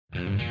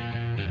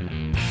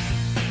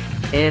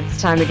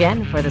It's time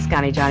again for the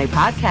Scotty Johnny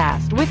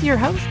podcast with your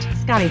host,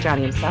 Scotty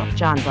Johnny himself,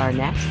 John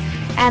Barnett,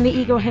 and the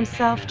ego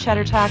himself,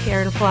 Cheddar Talk,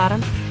 Aaron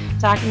Flottam,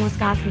 talking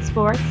Wisconsin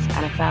sports,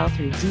 NFL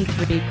through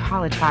D3,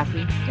 college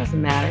hockey,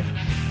 doesn't matter.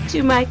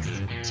 2 mics,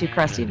 2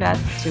 crusty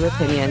vets, 2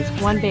 opinions,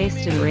 one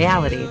based in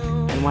reality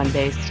and one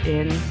based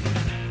in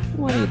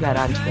what do you bet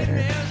on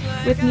Twitter,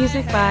 with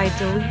music by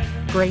Delete,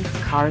 Greats,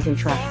 Cars, and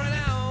Trucks.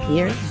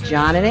 Here's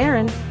John and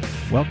Aaron.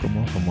 Welcome,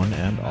 one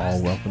and all.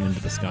 Welcome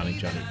into the Scotty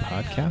Johnny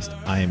podcast.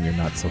 I am your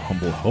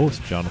not-so-humble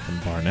host, Jonathan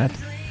Barnett,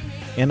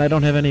 and I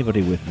don't have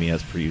anybody with me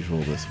as per usual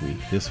this week.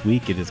 This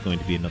week it is going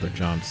to be another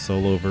Jon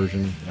Solo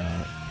version.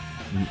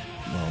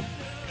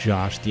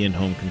 Josh, the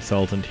in-home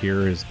consultant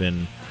here, has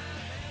been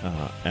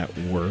at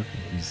work.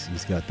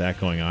 He's got that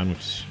going on,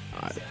 which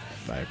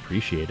I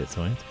appreciate it.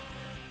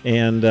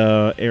 And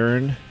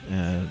Aaron,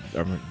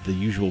 the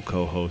usual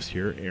co-host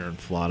here, Aaron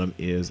Flottam,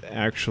 is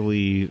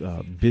actually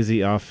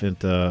busy off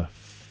at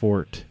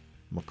Fort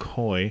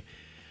McCoy.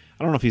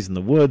 I don't know if he's in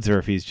the woods or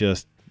if he's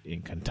just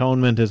in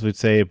cantonment, as we'd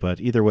say, but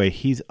either way,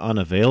 he's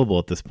unavailable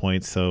at this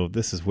point, so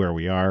this is where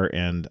we are,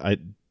 and I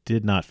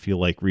did not feel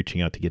like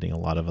reaching out to getting a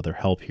lot of other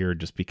help here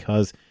just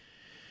because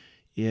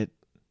it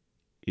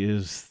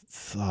is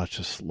such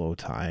a slow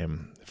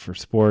time for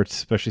sports,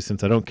 especially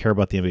since I don't care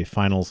about the NBA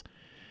Finals,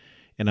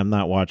 and I'm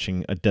not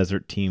watching a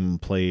desert team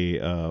play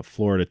a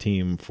Florida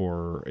team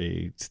for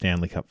a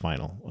Stanley Cup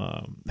final.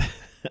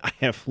 I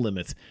have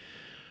limits.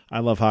 I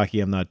love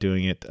hockey. I'm not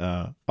doing it.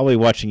 I'll be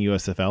watching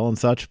USFL and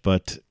such,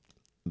 but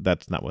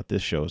that's not what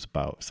this show is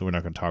about. So we're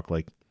not going to talk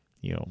like,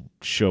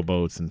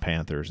 showboats and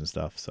Panthers and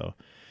stuff. So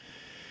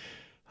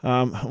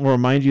I'll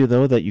remind you,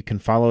 though, that you can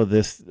follow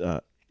this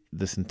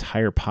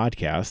entire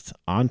podcast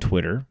on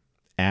Twitter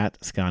at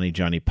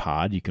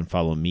ScottyJohnnyPod. You can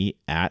follow me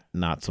at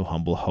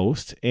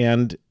NotSoHumbleHost.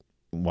 And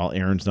while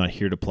Aaron's not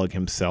here to plug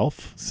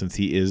himself, since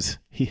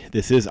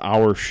this is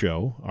our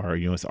show,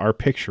 it's our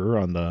picture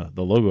on the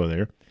logo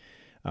there.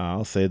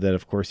 I'll say that,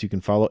 of course, you can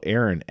follow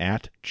Aaron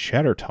at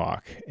Cheddar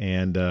Talk,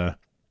 and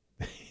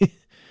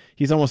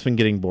he's almost been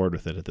getting bored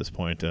with it at this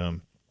point.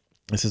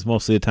 This is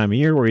mostly a time of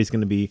year where he's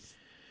going to be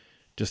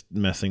just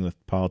messing with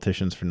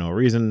politicians for no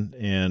reason,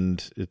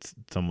 and it's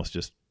almost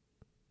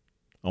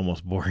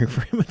boring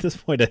for him at this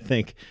point, I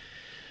think.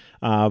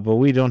 But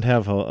we don't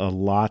have a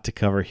lot to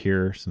cover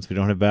here since we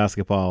don't have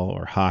basketball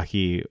or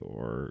hockey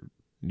or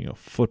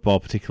football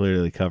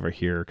particularly to cover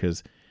here,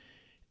 because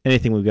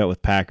anything we've got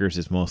with Packers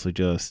is mostly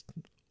just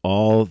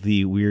all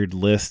the weird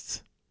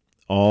lists,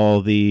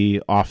 all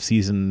the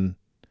off-season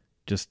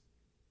just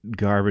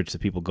garbage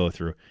that people go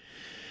through.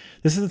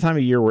 This is the time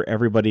of year where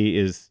everybody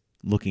is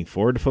looking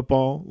forward to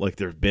football. Like,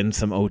 there have been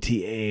some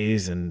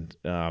OTAs, and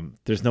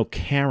there's no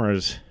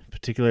cameras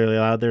particularly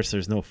out there, so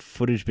there's no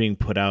footage being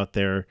put out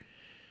there.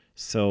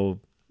 So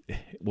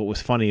what was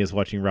funny is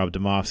watching Rob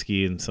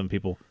Domofsky and some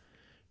people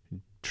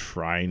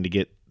trying to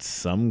get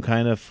some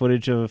kind of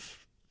footage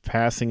of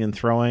passing and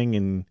throwing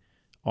and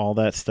all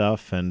that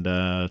stuff, and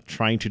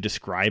trying to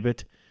describe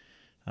it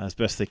as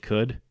best they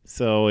could.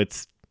 So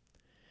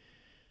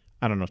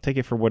I don't know, take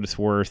it for what it's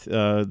worth.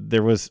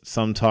 There was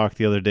some talk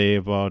the other day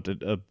about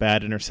a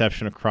bad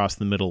interception across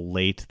the middle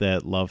late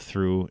that Love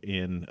threw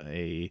in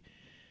a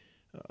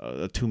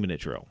 2-minute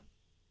drill.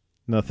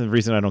 Now, the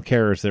reason I don't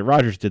care is that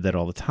Rodgers did that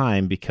all the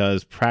time,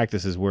 because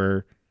practice is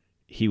where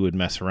he would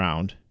mess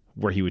around,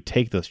 where he would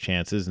take those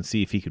chances and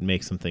see if he could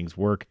make some things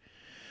work,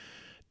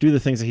 do the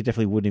things that he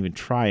definitely wouldn't even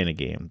try in a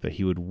game, but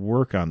he would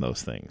work on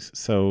those things.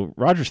 So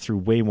Rodgers threw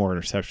way more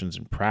interceptions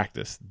in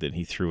practice than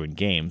he threw in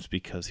games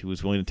because he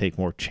was willing to take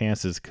more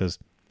chances, because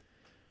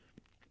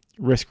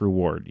risk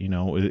reward,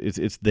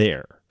 it's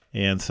there.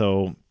 And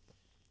so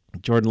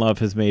Jordan Love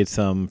has made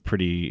some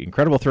pretty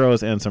incredible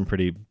throws and some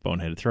pretty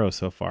boneheaded throws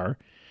so far.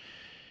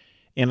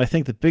 And I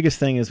think the biggest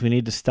thing is we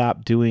need to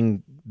stop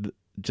doing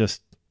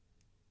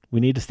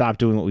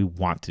what we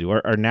want to do.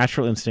 Our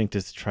natural instinct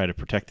is to try to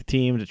protect the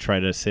team, to try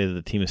to say that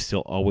the team is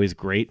still always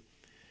great.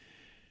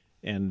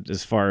 And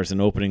as far as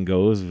an opening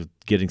goes,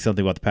 getting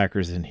something about the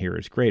Packers in here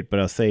is great. But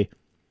I'll say,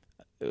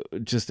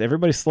 just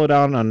everybody slow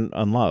down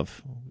on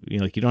Love. You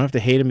don't have to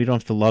hate him. You don't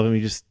have to love him.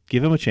 You just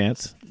give him a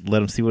chance.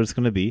 Let him see what it's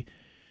going to be.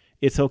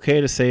 It's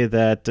okay to say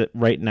that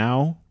right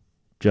now,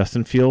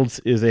 Justin Fields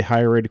is a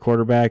higher rated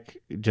quarterback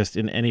just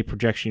in any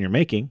projection you're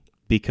making,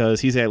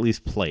 because he's at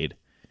least played.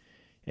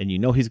 And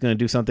he's going to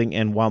do something.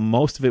 And while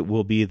most of it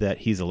will be that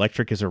he's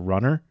electric as a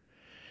runner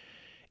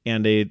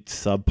and a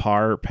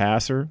subpar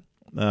passer,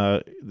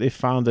 they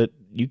found that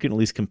you can at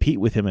least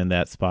compete with him in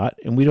that spot.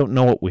 And we don't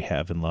know what we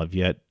have in Love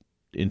yet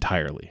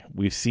entirely.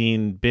 We've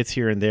seen bits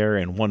here and there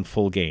in one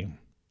full game,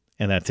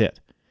 and that's it.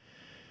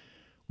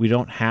 We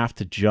don't have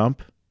to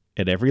jump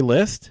at every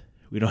list.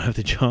 We don't have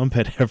to jump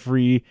at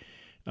every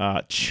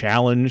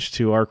challenge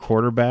to our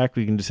quarterback.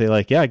 We can just say,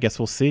 I guess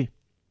we'll see.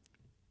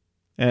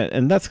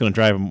 And that's going to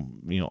drive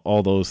them,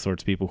 all those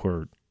sorts of people who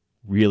are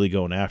really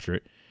going after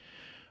it.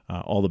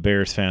 All the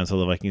Bears fans, all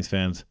the Vikings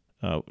fans,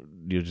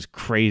 just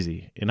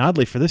crazy. And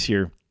oddly for this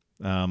year,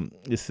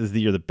 This is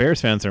the year the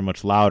Bears fans are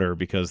much louder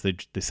because they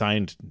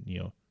signed,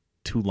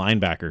 2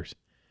 linebackers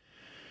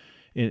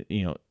in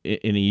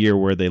a year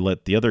where they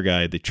let the other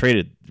guy, they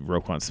traded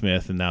Roquan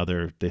Smith, and now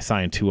they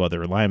signed 2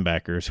 other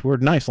linebackers who are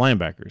nice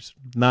linebackers,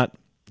 not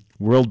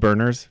world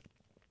burners.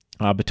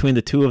 Between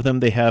the 2 of them,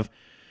 they have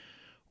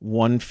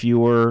 1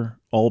 fewer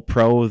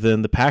All-Pro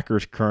than the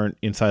Packers' current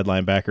inside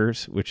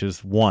linebackers, which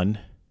is 1.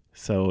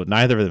 So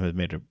neither of them have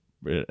made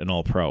an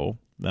All-Pro.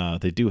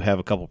 They do have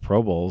a couple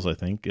Pro Bowls, I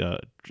think.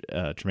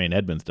 Jermaine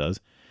Edmonds does.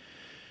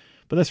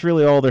 But that's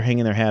really all they're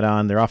hanging their hat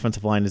on. Their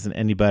offensive line isn't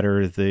any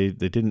better. They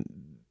didn't,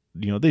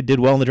 they did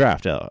well in the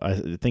draft.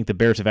 I think the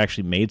Bears have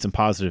actually made some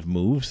positive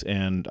moves,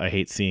 and I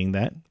hate seeing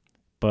that.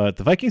 But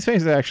the Vikings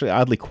fans are actually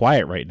oddly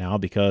quiet right now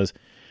because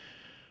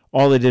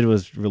all they did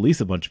was release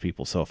a bunch of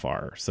people so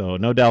far. So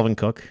no Dalvin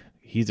Cook.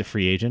 He's a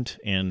free agent,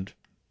 and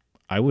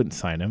I wouldn't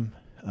sign him.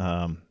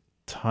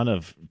 Ton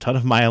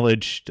of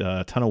mileage,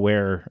 ton of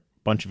wear,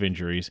 bunch of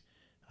injuries.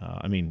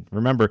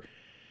 Remember,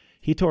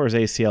 he tore his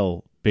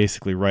ACL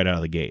basically right out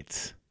of the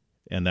gates,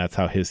 and that's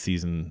how his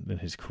season and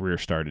his career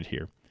started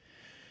here.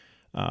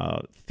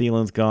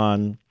 Thielen's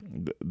gone.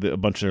 A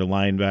bunch of their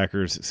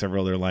linebackers,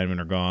 several of their linemen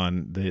are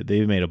gone.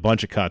 They've made a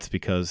bunch of cuts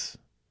because,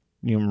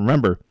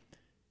 remember,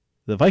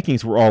 the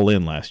Vikings were all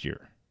in last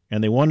year,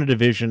 and they won a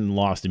division and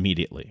lost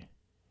immediately.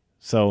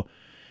 So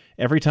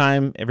every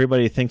time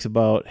everybody thinks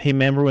about, hey,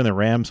 remember when the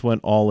Rams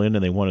went all in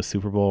and they won a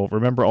Super Bowl?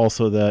 Remember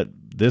also that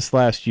this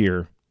last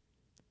year,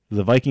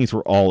 the Vikings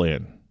were all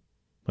in.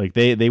 Like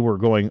they were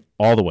going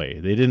all the way.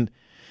 They didn't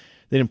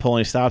pull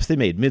any stops. They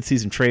made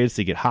midseason trades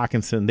to get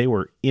Hawkinson. They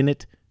were in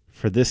it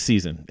for this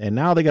season. And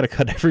now they got to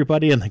cut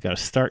everybody and they got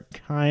to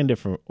start kind of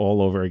from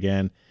all over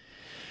again.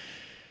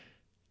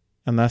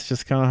 And that's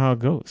just kind of how it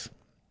goes.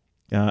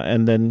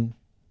 And then,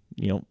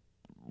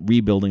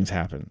 rebuildings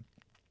happen.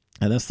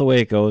 And that's the way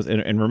it goes.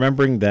 And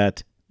remembering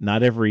that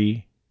not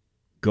every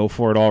go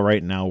for it all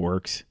right now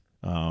works.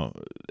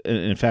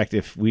 In fact,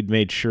 if we'd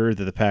made sure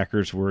that the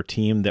Packers were a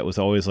team that was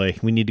always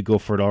like, we need to go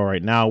for it all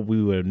right now,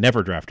 we would have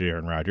never drafted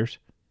Aaron Rodgers.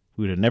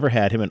 We would have never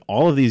had him, and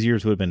all of these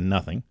years would have been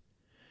nothing.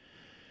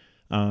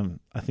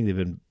 I think they've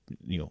been,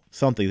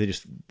 something.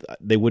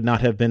 They would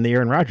not have been the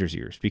Aaron Rodgers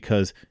years,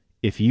 because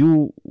if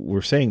you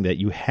were saying that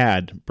you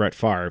had Brett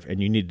Favre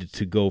and you needed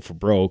to go for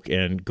broke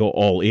and go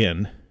all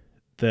in,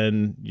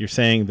 then you're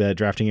saying that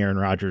drafting Aaron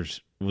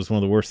Rodgers was one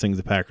of the worst things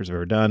the Packers have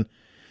ever done,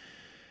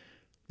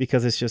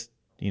 because it's just,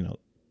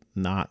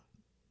 not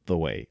the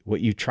way.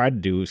 What you try to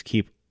do is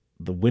keep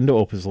the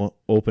window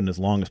open as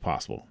long as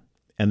possible,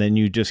 and then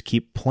you just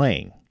keep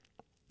playing,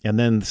 and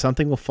then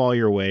something will fall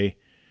your way.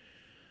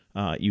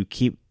 You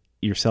keep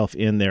yourself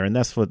in there, and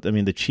that's what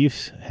the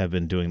Chiefs have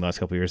been doing the last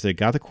couple of years. They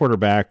got the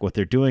quarterback. What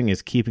they're doing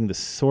is keeping the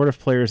sort of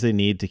players they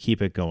need to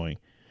keep it going.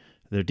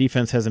 Their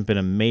defense hasn't been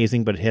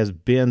amazing, but it has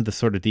been the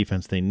sort of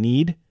defense they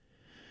need.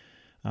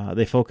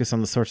 They focus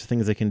on the sorts of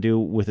things they can do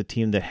with a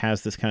team that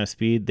has this kind of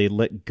speed. They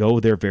let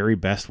go their very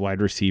best wide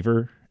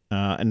receiver,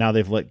 and now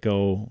they've let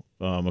go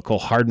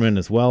McCole Hardman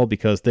as well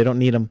because they don't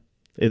need him.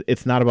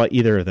 It's not about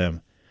either of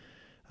them.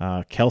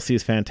 Kelsey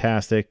is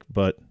fantastic,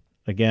 but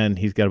again,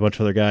 he's got a bunch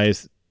of other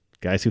guys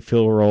who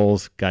fill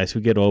roles, guys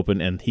who get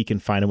open, and he can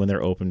find them when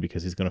they're open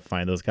because he's going to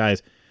find those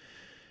guys.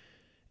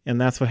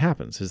 And that's what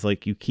happens, is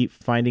like you keep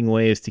finding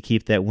ways to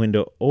keep that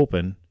window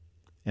open.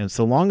 And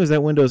so long as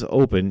that window is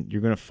open,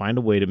 you're going to find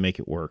a way to make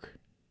it work.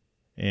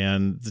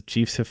 And the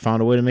Chiefs have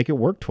found a way to make it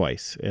work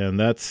twice. And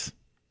that's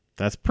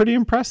pretty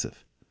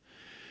impressive.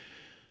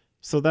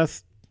 So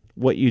that's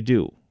what you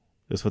do.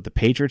 That's what the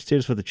Patriots did.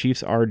 It's what the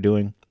Chiefs are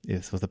doing.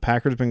 It's what the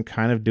Packers have been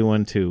kind of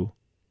doing too.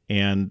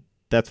 And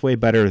that's way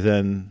better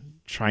than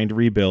trying to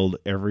rebuild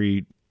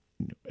every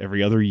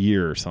other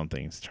year or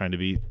something. It's trying to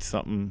be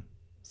something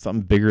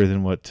bigger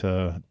than what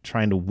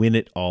trying to win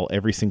it all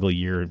every single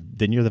year.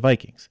 Then you're the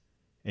Vikings.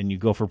 And you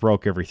go for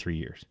broke every 3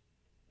 years.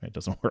 It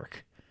doesn't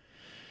work.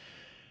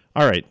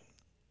 All right.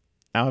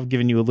 Now I've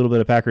given you a little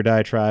bit of Packer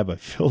diatribe. I've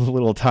filled a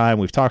little time.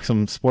 We've talked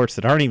some sports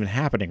that aren't even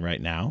happening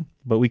right now.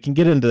 But we can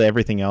get into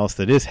everything else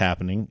that is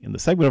happening in the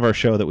segment of our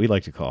show that we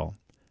like to call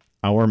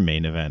our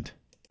main event.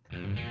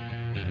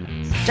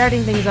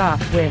 Starting things off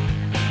with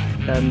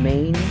the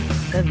main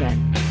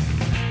event.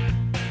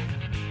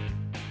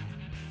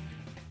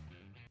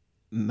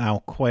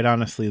 Now, quite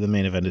honestly, the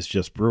main event is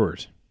just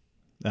Brewers.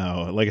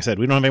 Like I said,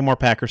 we don't have any more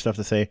Packer stuff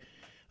to say.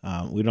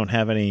 We don't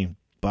have any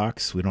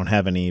Bucks. We don't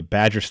have any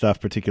Badger stuff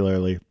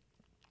particularly.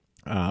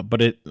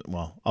 But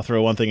I'll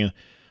throw one thing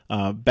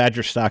in.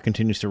 Badger stock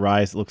continues to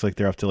rise. It looks like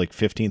they're up to like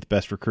 15th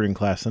best recruiting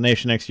class in the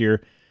nation next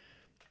year.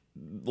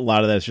 A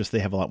lot of that is just they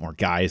have a lot more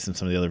guys than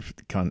some of the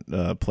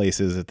other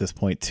places at this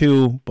point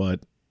too.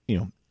 But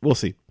we'll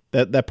see.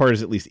 That part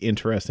is at least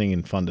interesting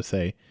and fun to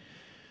say.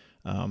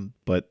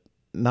 But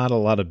not a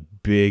lot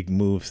of big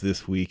moves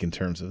this week in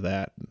terms of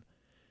that.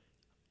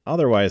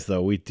 Otherwise,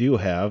 though, we do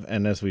have,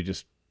 and as we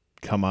just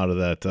come out of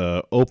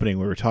that opening,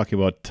 we were talking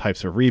about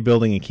types of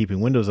rebuilding and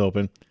keeping windows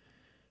open.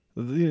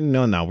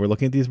 Now we're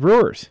looking at these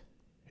Brewers.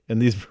 And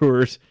these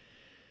Brewers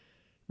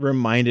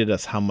reminded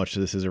us how much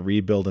this is a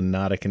rebuild and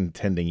not a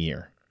contending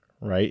year,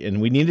 right?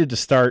 And we needed to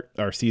start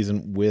our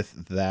season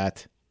with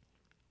that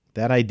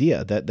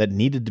idea that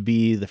needed to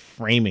be the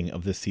framing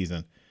of this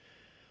season.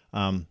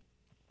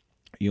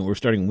 We're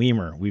starting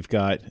Weimer. We've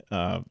got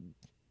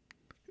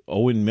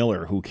Owen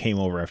Miller, who came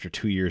over after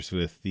 2 years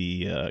with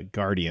the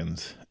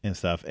Guardians and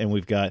stuff. And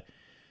we've got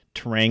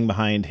Terang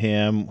behind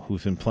him,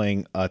 who's been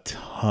playing a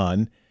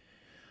ton.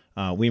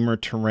 Weimer,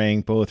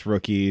 Terang, both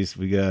rookies.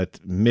 We got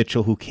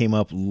Mitchell, who came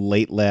up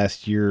late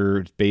last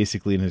year,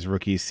 basically in his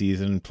rookie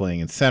season,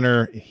 playing in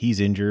center. He's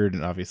injured,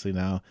 and obviously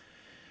now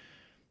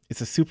it's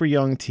a super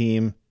young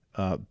team.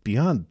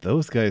 Beyond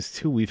those guys,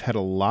 too, we've had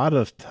a lot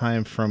of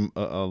time from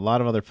a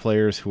lot of other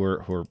players who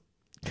are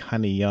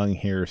kind of young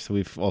here. So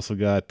we've also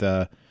got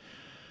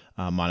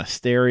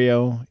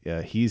Monasterio.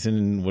 He's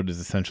in what is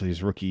essentially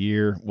his rookie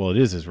year. Well, it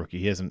is his rookie.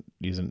 He hasn't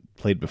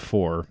played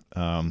before.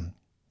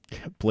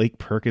 Blake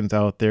Perkins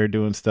out there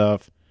doing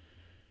stuff.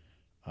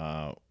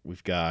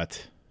 We've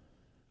got,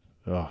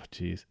 Tyrone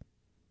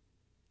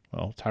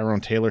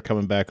Taylor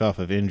coming back off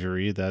of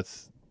injury.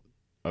 That's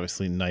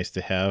obviously nice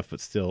to have, but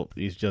still,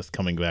 he's just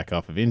coming back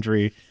off of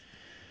injury.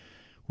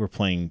 We're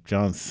playing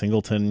John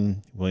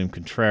Singleton, William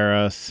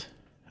Contreras.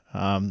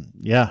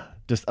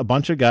 Just a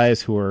bunch of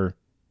guys who are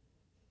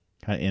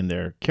kind of in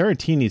there.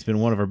 Caratini's been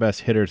one of our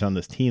best hitters on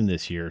this team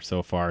this year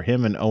so far.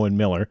 Him and Owen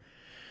Miller.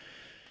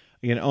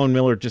 Again, Owen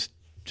Miller just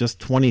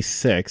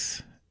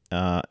 26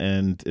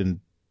 and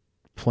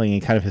playing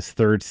in kind of his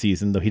third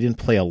season, though he didn't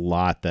play a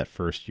lot that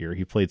first year.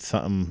 He played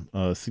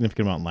a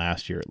significant amount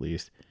last year at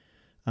least.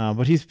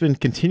 But he's been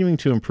continuing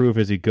to improve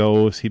as he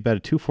goes. He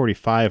batted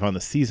 .245 on the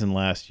season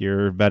last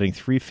year, batting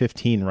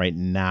 .315 right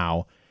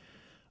now.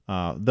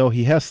 Though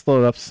he has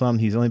slowed up some,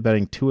 he's only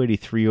batting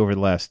 .283 over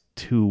the last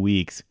 2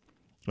 weeks.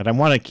 But I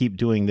want to keep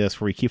doing this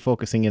where we keep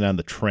focusing in on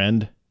the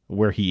trend,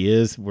 where he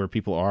is, where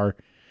people are.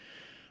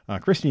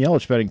 Christian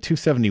Yelich batting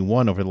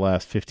 .271 over the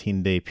last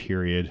 15-day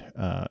period,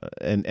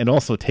 and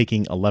also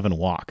taking 11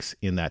 walks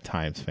in that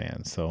time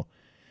span. So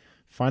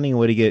finding a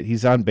way to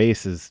he's on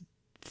base is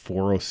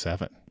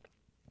 .407.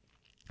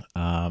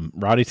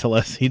 Rowdy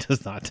Tellez, he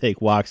does not take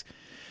walks,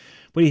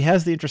 but he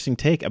has the interesting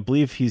take. I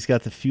believe he's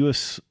got the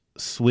fewest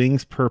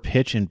swings per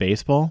pitch in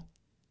baseball.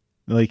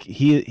 Like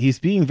he's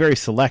being very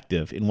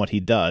selective in what he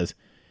does.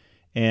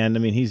 And I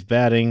mean, he's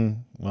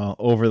batting,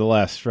 over the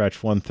last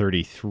stretch,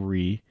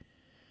 133.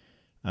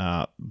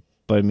 But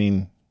I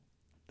mean,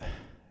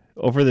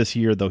 over this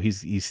year though,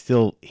 he's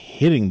still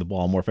hitting the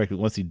ball more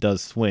effectively once he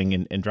does swing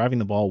and driving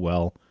the ball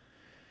well.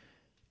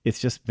 It's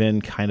just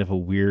been kind of a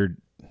weird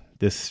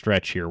this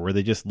stretch here where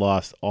they just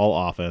lost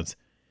all offense.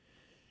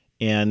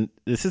 And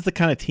this is the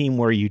kind of team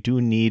where you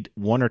do need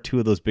one or two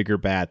of those bigger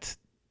bats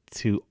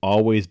to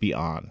always be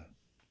on.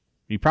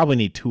 You probably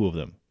need two of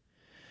them.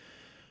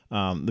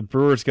 The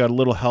Brewers got a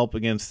little help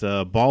against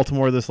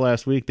Baltimore this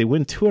last week. They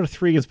win 2 out of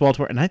 3 against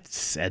Baltimore. And I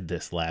said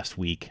this last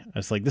week. I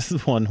was like, this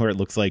is one where it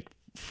looks like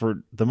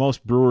for the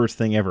most Brewers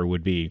thing ever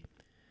would be,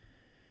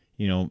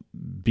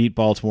 beat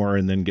Baltimore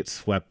and then get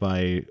swept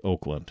by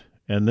Oakland.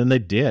 And then they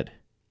did.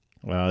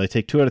 They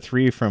take 2 out of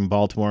 3 from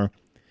Baltimore,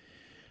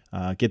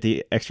 get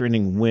the extra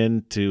inning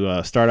win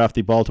to start off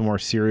the Baltimore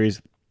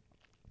series.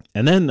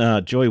 And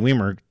then Joey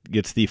Weimer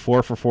gets the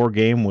 4-for-4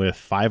 game with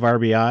 5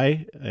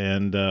 RBI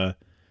and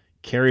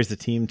carries the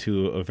team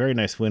to a very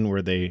nice win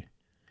where they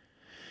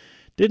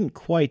didn't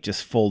quite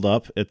just fold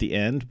up at the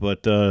end,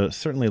 but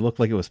certainly looked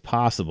like it was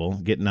possible,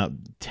 getting up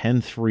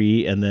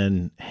 10-3 and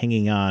then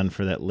hanging on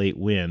for that late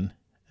win.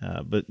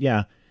 But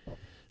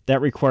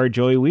that required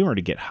Joey Weimer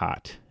to get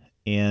hot.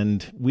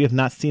 And we have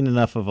not seen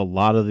enough of a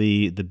lot of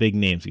the big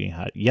names getting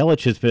hot.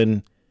 Yelich has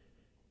been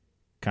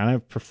kind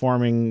of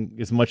performing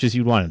as much as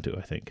you'd want him to,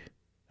 I think.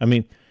 I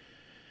mean,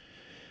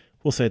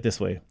 we'll say it this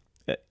way.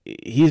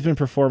 He's been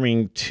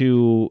performing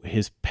to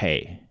his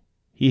pay.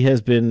 He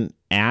has been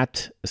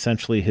at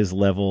essentially his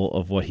level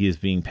of what he is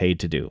being paid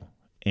to do.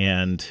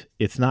 And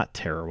it's not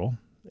terrible.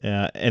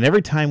 And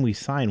every time we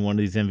sign one of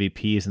these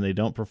MVPs and they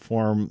don't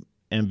perform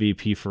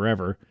MVP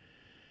forever,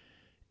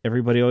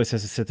 everybody always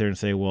has to sit there and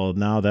say, well,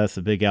 now that's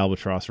a big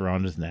albatross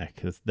around his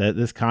neck.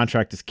 This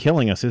contract is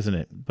killing us, isn't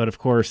it? But, of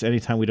course,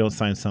 anytime we don't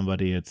sign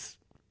somebody, it's,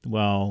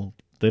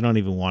 they don't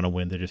even want to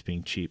win. They're just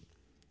being cheap.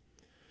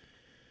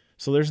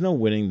 So there's no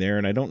winning there,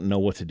 and I don't know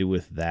what to do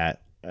with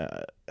that.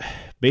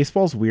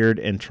 Baseball's weird,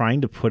 and trying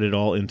to put it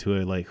all into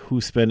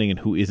who's spending and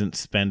who isn't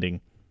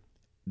spending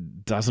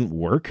doesn't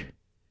work.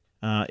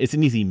 It's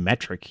an easy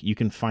metric. You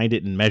can find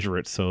it and measure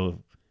it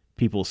so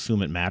people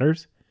assume it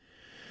matters.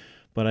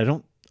 But I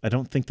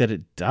don't think that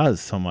it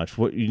does so much.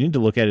 What you need to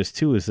look at is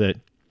that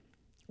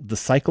the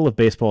cycle of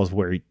baseball is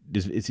where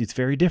it's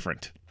very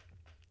different.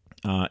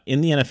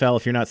 In the NFL,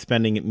 if you're not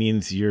spending, it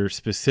means you're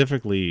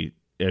specifically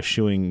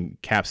eschewing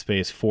cap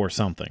space for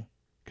something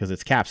because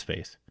it's cap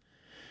space.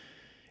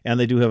 And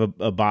they do have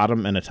a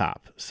bottom and a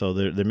top. So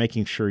they're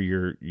making sure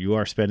you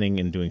are spending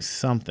and doing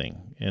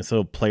something. And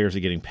so players are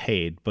getting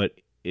paid.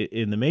 But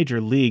in the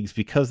major leagues,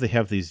 because they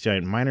have these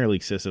giant minor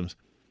league systems,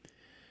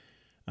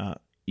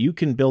 you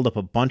can build up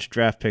a bunch of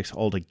draft picks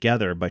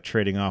altogether by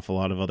trading off a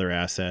lot of other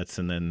assets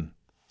and then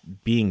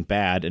being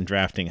bad and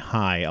drafting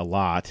high a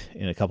lot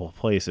in a couple of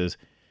places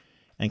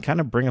and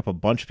kind of bring up a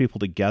bunch of people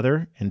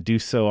together and do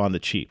so on the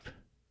cheap,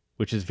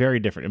 which is very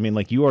different. I mean,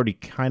 like, you already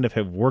kind of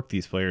have worked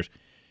these players.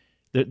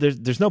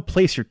 There's no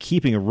place you're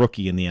keeping a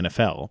rookie in the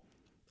NFL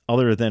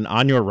other than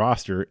on your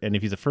roster, and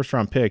if he's a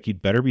first-round pick,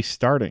 you'd better be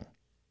starting,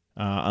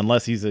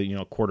 unless he's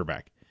a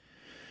quarterback.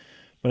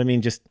 But I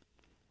mean, just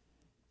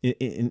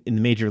in the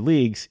major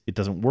leagues, it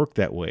doesn't work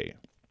that way,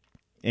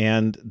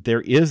 and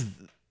there is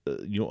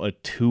a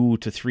 2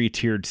 to 3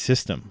 tiered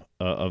system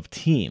of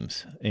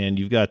teams, and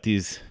you've got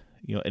these.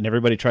 And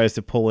everybody tries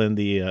to pull in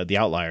the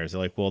outliers.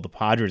 They're like, well, the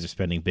Padres are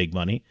spending big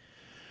money.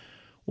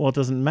 Well, it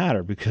doesn't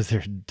matter because they're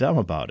dumb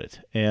about it.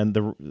 And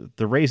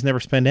the Rays never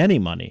spend any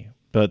money,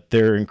 but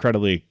they're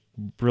incredibly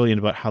brilliant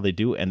about how they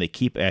do, and they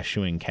keep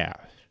eschewing cash.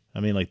 I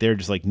mean, like, they're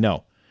just like,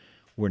 no,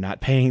 we're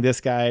not paying this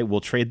guy.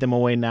 We'll trade them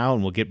away now,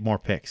 and we'll get more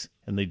picks.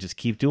 And they just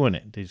keep doing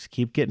it. They just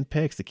keep getting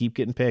picks. They keep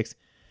getting picks,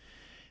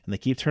 and they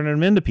keep turning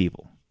them into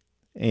people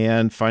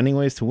and finding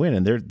ways to win.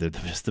 And they're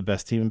just the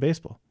best team in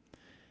baseball.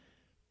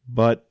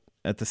 But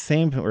at the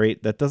same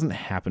rate, that doesn't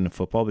happen in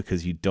football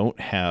because you don't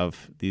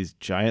have these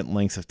giant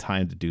lengths of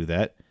time to do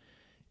that.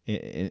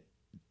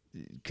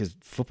 Because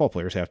football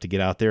players have to get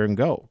out there and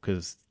go.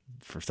 Because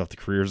first off, the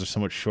careers are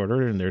so much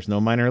shorter and there's no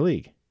minor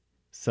league.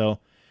 So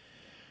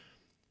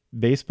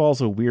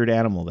baseball's a weird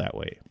animal that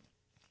way.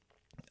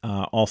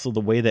 Also,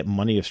 the way that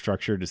money is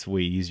structured is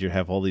way easier to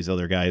have all these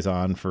other guys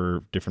on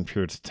for different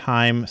periods of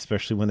time,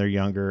 especially when they're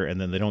younger, and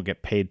then they don't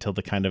get paid till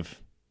they kind of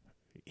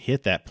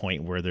hit that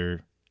point where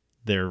they're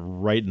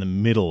right in the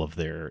middle of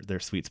their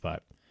sweet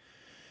spot.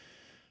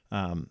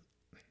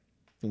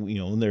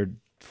 When they're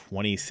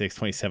 26,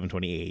 27,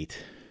 28.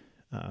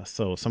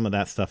 So some of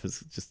that stuff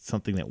is just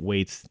something that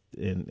waits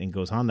and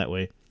goes on that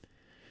way.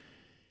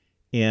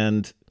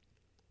 And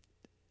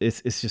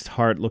it's just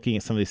hard looking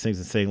at some of these things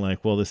and saying,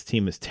 like, well, this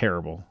team is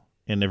terrible.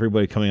 And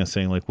everybody coming out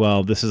saying, like,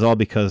 well, this is all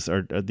because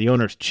the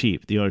owner's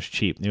cheap. The owner's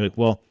cheap. And you're like,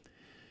 well,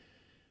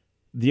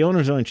 the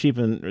owner's only cheap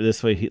in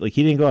this way. He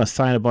didn't go out and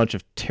sign a bunch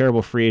of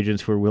terrible free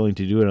agents who are willing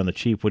to do it on the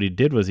cheap. What he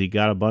did was he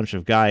got a bunch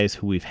of guys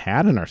who we've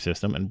had in our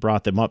system and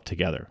brought them up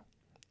together,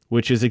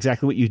 which is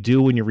exactly what you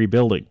do when you're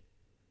rebuilding.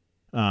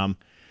 A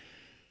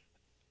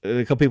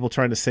couple people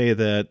trying to say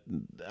that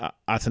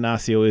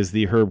Atanasio is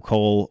the Herb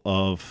Cole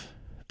of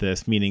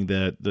this, meaning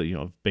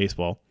that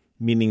baseball,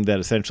 meaning that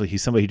essentially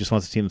he's somebody who just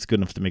wants a team that's good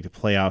enough to make the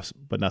playoffs,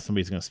 but not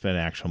somebody who's going to spend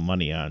actual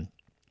money on.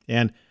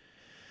 And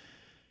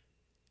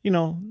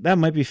that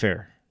might be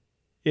fair.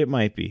 It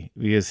might be,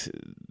 because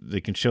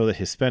they can show that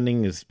his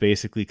spending is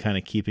basically kind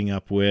of keeping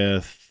up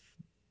with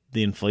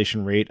the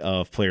inflation rate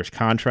of players'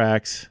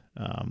 contracts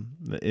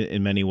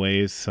in many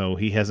ways. So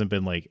he hasn't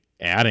been like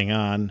adding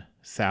on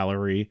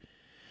salary.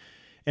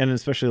 And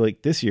especially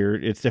like this year,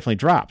 it's definitely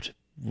dropped.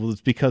 Well,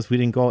 it's because we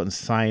didn't go out and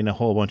sign a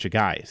whole bunch of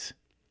guys.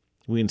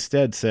 We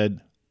instead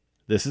said,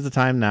 this is the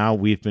time now.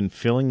 We've been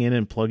filling in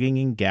and plugging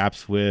in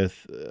gaps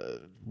with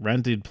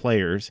rented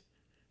players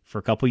for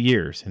a couple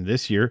years. And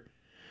this year,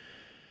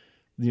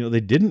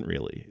 they didn't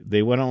really.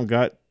 They went out and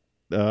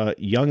got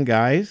young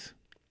guys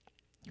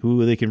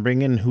who they can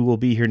bring in who will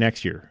be here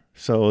next year.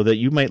 So that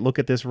you might look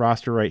at this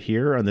roster right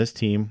here on this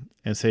team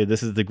and say,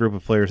 this is the group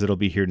of players that will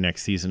be here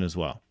next season as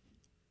well.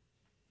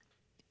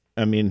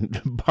 I mean,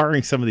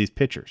 barring some of these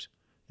pitchers,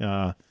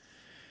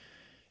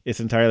 it's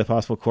entirely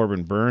possible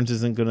Corbin Burns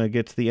isn't going to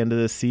get to the end of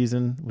this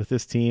season with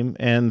this team.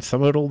 And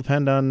some of it will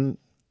depend on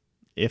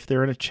if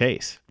they're in a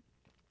chase.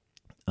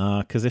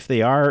 Because if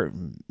they are,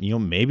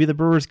 maybe the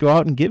Brewers go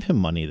out and give him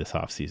money this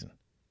offseason.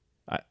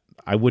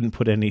 I wouldn't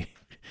put any,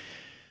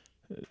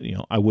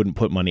 I wouldn't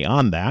put money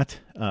on that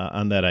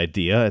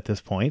idea at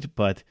this point.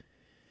 But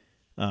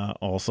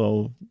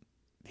also,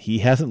 he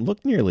hasn't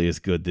looked nearly as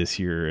good this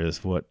year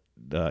as what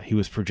he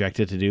was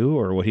projected to do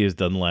or what he has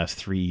done the last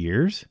 3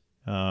 years.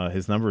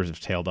 His numbers have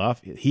tailed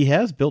off. He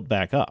has built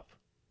back up,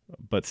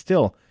 but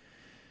still,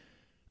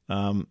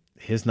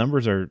 his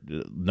numbers are,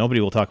 nobody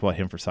will talk about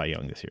him for Cy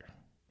Young this year.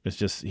 It's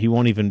just, he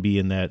won't even be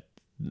in that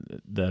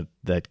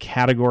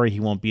category. He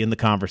won't be in the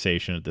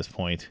conversation at this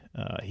point.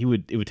 It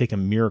would take a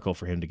miracle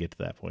for him to get to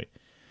that point.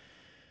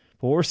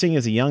 But what we're seeing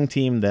is a young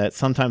team that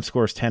sometimes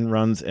scores 10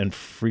 runs and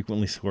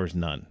frequently scores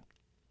none.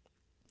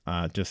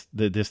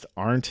 They just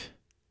aren't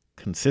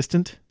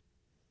consistent.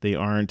 They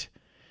aren't,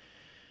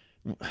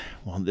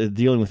 they're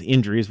dealing with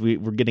injuries. We're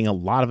getting a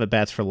lot of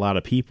at-bats for a lot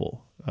of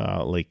people.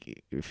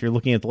 Like, if you're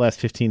looking at the last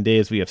 15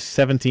 days, we have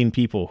 17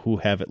 people who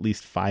have at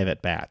least 5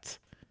 at-bats.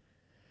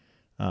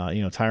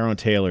 Tyrone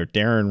Taylor,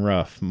 Darren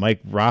Ruff,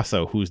 Mike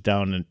Rosso, who's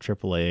down in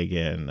AAA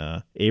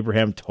again,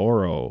 Abraham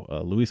Toro,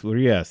 Luis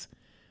Urias,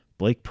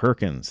 Blake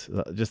Perkins,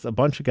 just a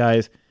bunch of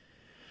guys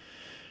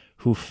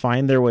who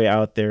find their way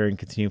out there and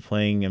continue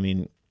playing. I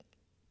mean,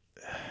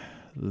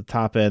 the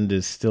top end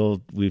is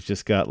still, we've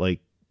just got like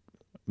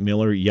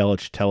Miller,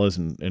 Yelich, Tellez,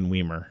 and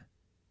Weimer.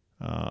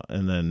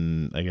 And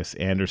then I guess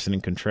Anderson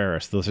and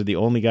Contreras. Those are the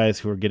only guys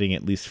who are getting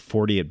at least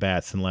 40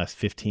 at-bats in the last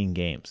 15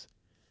 games.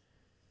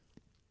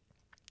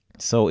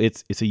 So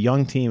it's a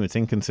young team. It's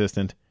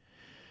inconsistent.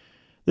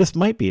 this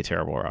might be a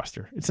terrible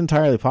roster. It's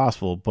entirely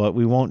possible, but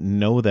we won't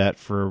know that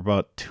for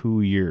about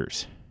 2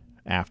 years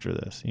after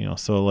this.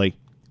 So like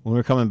when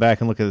we're coming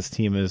back and look at this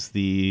team as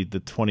the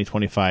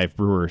 2025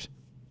 Brewers,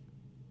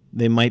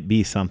 they might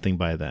be something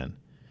by then.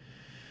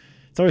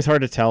 It's always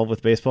hard to tell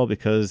with baseball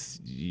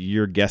because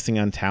you're guessing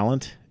on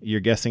talent,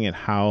 you're guessing at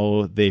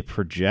how they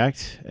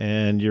project,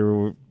 and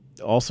you're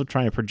also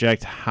trying to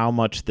project how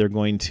much they're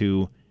going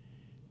to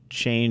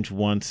change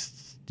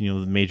once the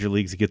major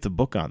leagues get the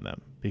book on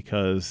them,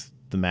 because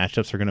the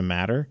matchups are going to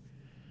matter,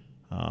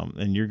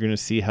 and you're going to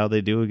see how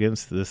they do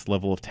against this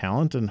level of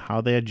talent and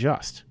how they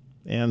adjust.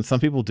 And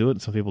some people do it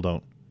and some people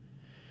don't.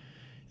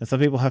 And some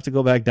people have to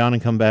go back down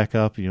and come back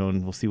up,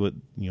 and we'll see what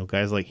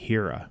guys like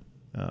Hira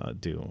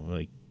do.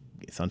 Like,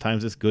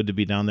 sometimes it's good to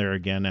be down there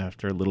again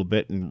after a little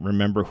bit and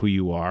remember who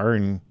you are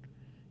and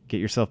get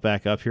yourself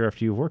back up here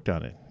after you've worked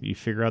on it. You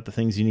figure out the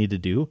things you need to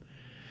do,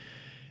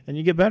 and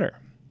you get better.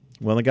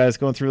 One of the guys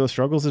going through those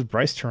struggles is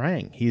Bryce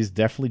Terang. He's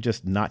definitely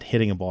just not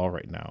hitting a ball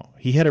right now.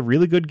 He had a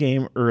really good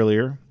game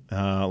earlier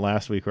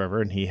last week,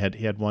 and he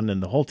had one,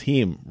 and the whole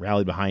team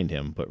rallied behind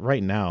him. But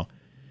right now,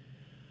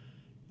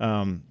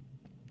 I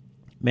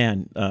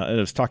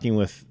was talking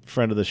with a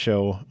friend of the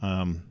show,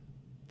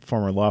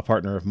 former law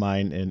partner of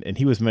mine, and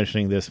he was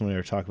mentioning this when we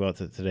were talking about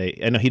it today.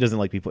 I know he doesn't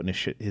like me putting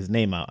his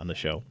name out on the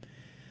show,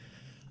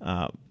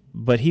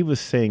 but he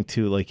was saying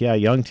too, like, yeah,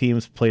 young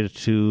teams played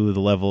to the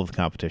level of the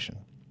competition.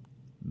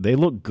 They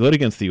look good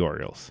against the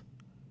Orioles.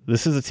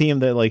 This is a team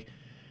that, like,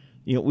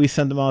 we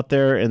send them out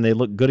there and they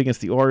look good against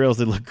the Orioles.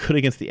 They look good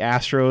against the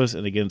Astros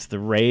and against the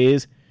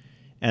Rays.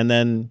 And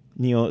then,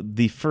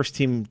 the first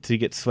team to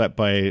get swept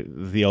by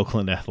the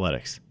Oakland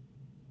Athletics.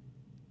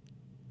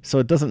 So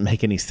it doesn't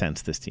make any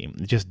sense, this team.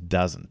 It just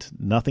doesn't.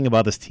 Nothing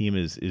about this team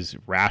is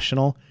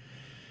rational.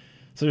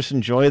 So just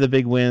enjoy the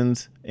big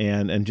wins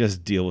and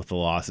just deal with the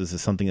losses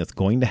is something that's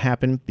going to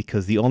happen,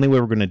 because the only way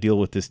we're going to deal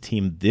with this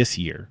team this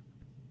year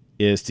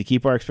is to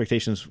keep our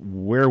expectations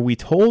where we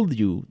told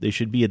you they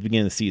should be at the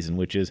beginning of the season,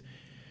 which is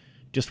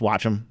just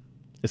watch them.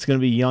 It's going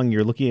to be young.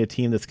 You're looking at a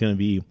team that's going to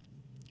be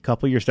a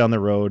couple years down the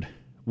road.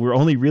 We're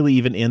only really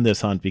even in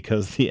this hunt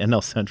because the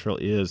NL Central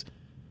is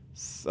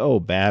so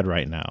bad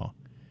right now.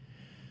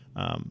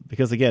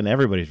 Because, again,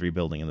 everybody's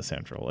rebuilding in the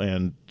Central.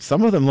 And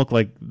some of them look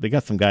like they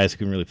got some guys who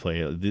can really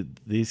play.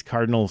 These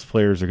Cardinals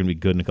players are going to be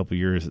good in a couple of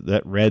years.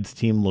 That Reds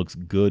team looks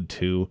good,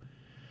 too.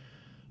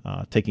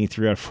 Taking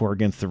 3 out of 4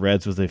 against the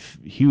Reds was a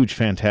huge,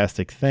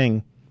 fantastic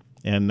thing.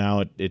 And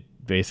now it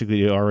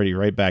basically already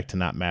right back to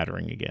not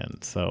mattering again.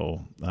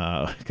 So,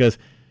 because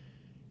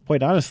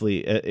quite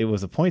honestly, it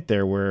was a point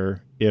there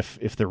where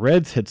if the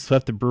Reds had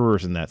swept the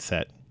Brewers in that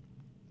set,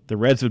 the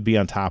Reds would be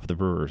on top of the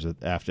Brewers at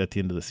the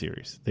end of the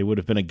series. They would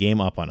have been a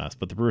game up on us,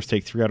 but the Brewers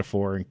take 3 out of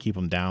 4 and keep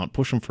them down,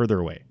 push them further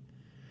away.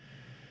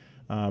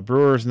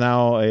 Brewers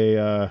now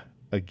a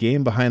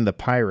game behind the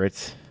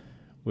Pirates,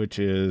 which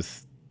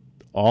is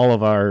all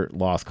of our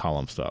loss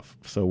column stuff.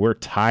 So we're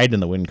tied in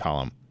the win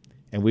column,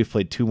 and we've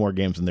played 2 more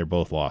games, and they're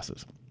both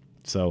losses.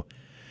 So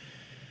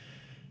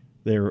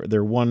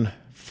they're 1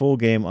 full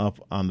game up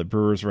on the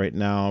Brewers right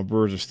now.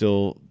 Brewers are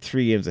still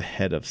 3 games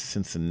ahead of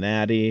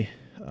Cincinnati,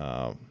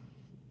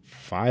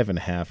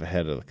 5.5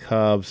 ahead of the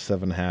Cubs,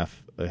 7.5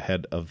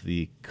 ahead of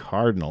the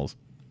Cardinals.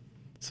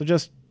 So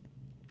just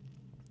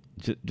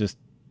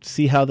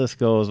see how this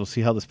goes. We'll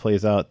see how this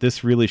plays out.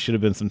 This really should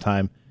have been some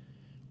time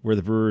where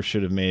the Brewers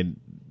should have made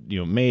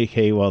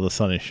hay while the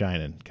sun is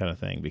shining kind of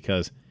thing,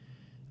 because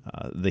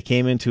they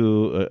came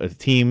into a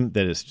team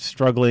that is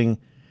struggling,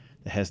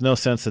 that has no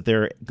sense that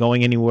they're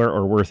going anywhere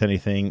or worth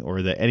anything,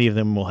 or that any of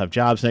them will have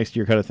jobs next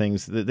year kind of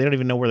things. They don't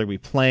even know where they'll be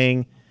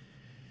playing.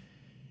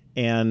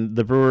 And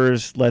the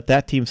Brewers let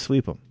that team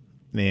sweep them.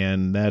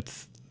 And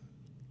that's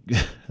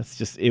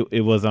just,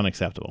 it was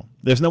unacceptable.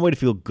 There's no way to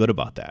feel good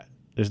about that.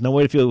 There's no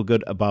way to feel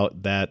good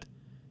about that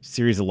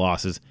series of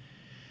losses.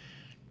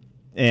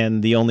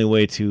 And the only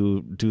way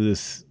to do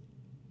this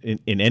in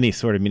any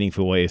sort of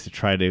meaningful way is to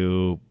try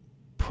to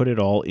put it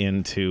all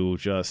into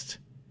just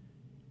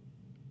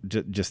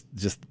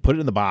put it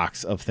in the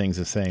box of things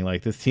of saying,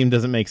 like, this team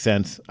doesn't make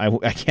sense.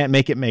 I can't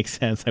make it make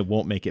sense. I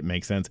won't make it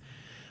make sense.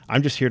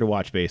 I'm just here to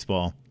watch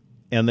baseball.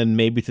 And then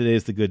maybe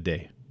today's the good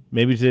day.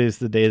 Maybe today's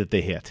the day that they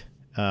hit.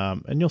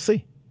 And you'll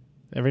see.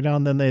 Every now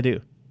and then they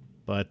do.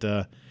 But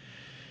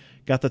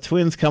got the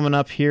Twins coming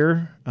up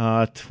here.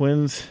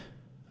 Twins,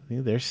 I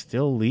think they're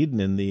still leading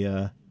in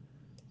the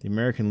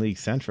American League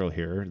Central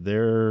here.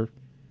 They're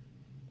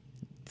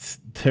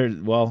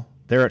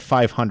at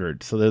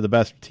 500, so they're the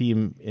best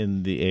team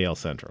in the AL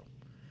Central.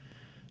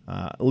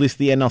 At least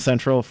the NL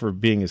Central, for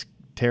being as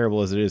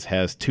terrible as it is,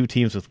 has 2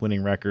 teams with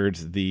winning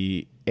records.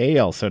 The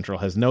AL Central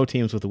has no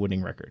teams with a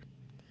winning record.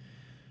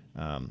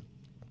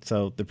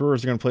 So the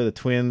Brewers are going to play the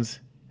Twins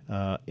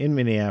in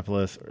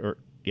Minneapolis.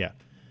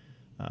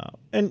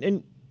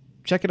 And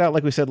check it out.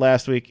 Like we said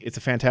last week, it's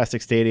a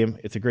fantastic stadium.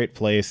 It's a great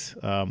place.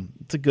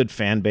 It's a good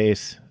fan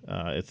base.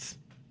 It's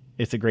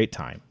a great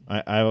time.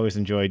 I always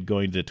enjoyed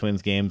going to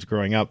Twins games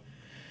growing up.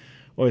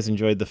 Always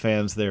enjoyed the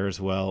fans there as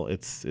well.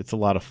 It's a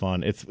lot of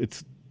fun.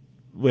 It's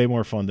way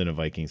more fun than a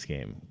Vikings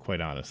game,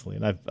 quite honestly.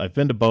 And I've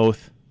been to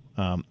both.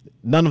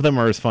 None of them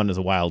are as fun as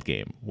a Wild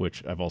game,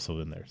 which I've also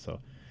been there. So,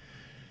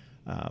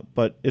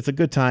 but it's a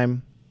good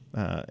time,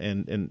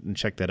 and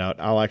check that out.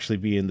 I'll actually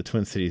be in the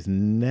Twin Cities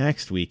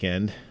next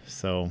weekend,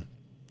 so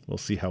we'll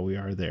see how we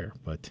are there.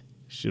 But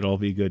should all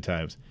be good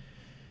times.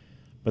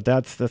 But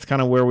that's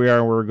kind of where we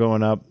are. We're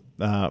going up.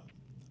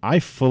 I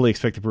fully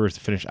expect the Brewers to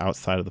finish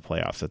outside of the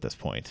playoffs at this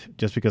point,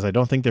 just because I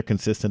don't think they're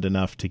consistent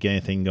enough to get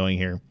anything going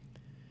here.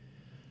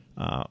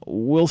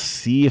 We'll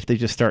see if they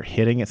just start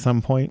hitting at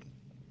some point.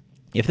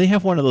 If they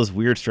have one of those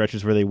weird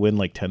stretches where they win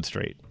like 10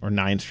 straight or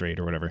 9 straight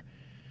or whatever,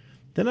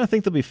 then I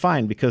think they'll be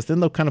fine, because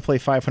then they'll kind of play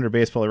 500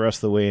 baseball the rest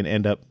of the way and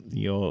end up,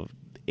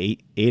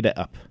 eight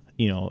up,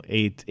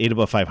 eight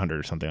above 500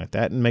 or something like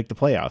that, and make the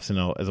playoffs,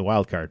 as a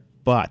wild card.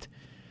 But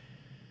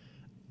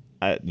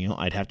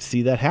I'd have to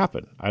see that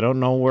happen. I don't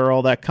know where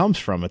all that comes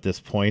from at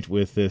this point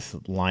with this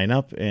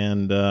lineup,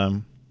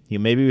 and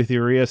maybe with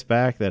Urias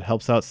back, that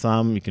helps out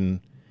some. You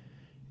can,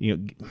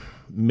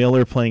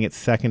 Miller playing at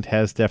second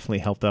has definitely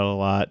helped out a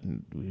lot.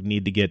 We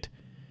need to get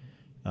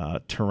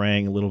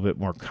Terang a little bit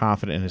more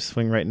confident in his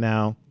swing right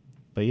now.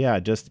 But yeah,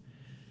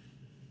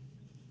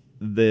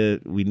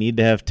 we need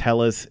to have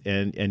Tellez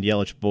and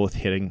Yelich both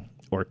hitting,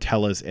 or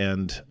Tellez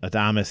and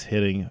Adames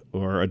hitting,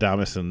 or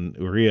Adames and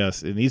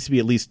Urias. It needs to be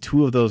at least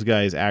 2 of those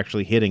guys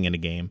actually hitting in a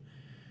game,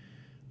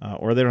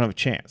 or they don't have a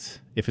chance.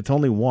 If it's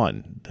only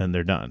one, then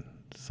they're done.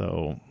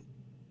 So,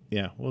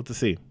 yeah, we'll have to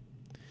see.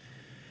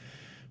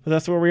 But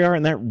that's where we are,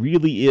 and that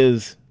really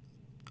is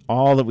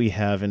all that we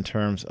have in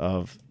terms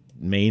of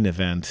main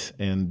event.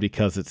 And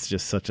because it's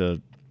just such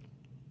a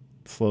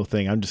slow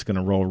thing, I'm just going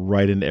to roll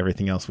right into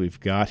everything else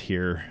we've got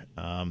here.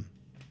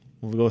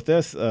 We'll go with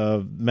this.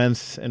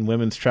 Men's and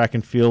women's track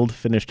and field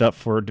finished up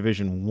for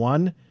Division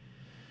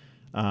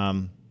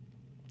I.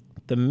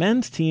 The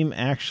men's team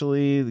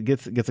actually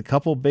gets a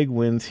couple big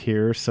wins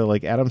here. So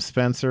like Adam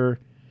Spencer,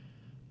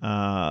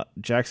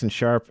 Jackson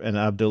Sharp, and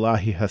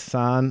Abdullahi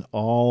Hassan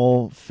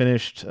all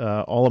finished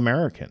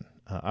All-American.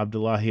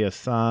 Abdullahi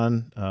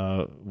Hassan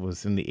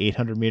was in the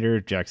 800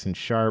 meter. Jackson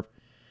Sharp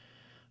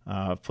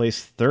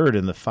placed third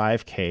in the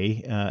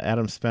 5K.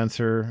 Adam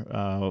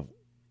Spencer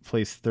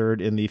placed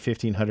third in the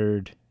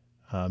 1500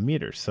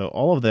 meters. So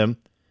all of them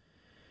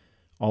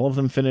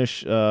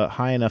finish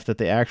high enough that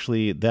they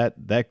actually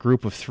that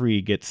group of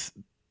 3 gets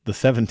the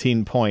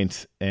 17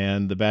 points,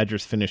 and the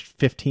Badgers finished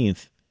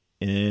 15th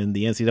in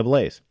the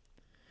NCAAs.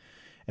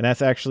 And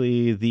that's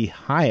actually the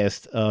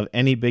highest of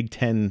any Big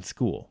Ten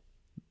school.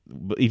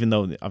 Even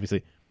though,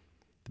 obviously,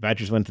 the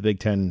Badgers went to the Big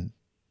Ten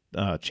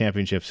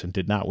championships and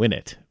did not win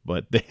it.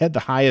 But they had the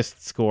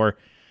highest score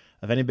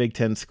of any Big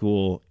Ten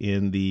school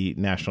in the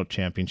national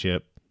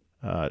championship,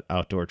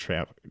 outdoor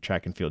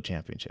track and field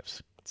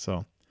championships.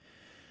 So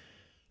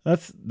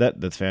that's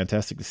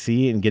fantastic to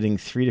see. And getting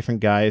 3 different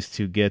guys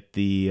to get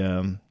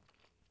the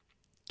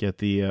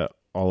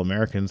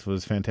All-Americans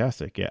was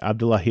fantastic. Yeah,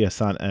 Abdullahi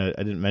Hassan, I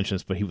didn't mention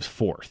this, but he was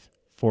fourth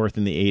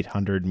in the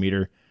 800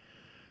 meter.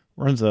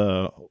 Runs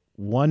a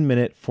 1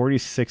 minute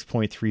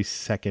 46.3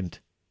 second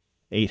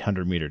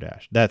 800 meter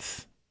dash.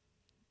 That's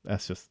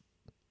just,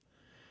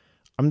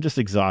 I'm just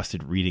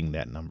exhausted reading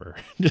that number.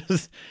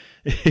 That's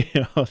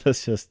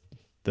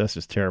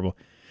just terrible.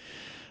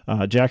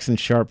 Jackson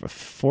Sharp,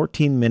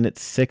 14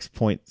 minutes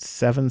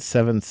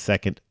 6.77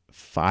 second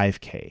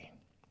 5K.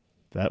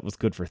 That was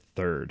good for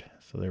third.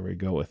 So there we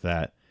go with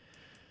that.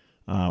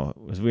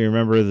 As we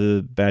remember,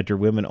 the Badger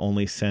women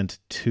only sent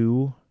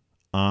 2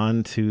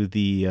 on to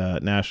the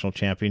national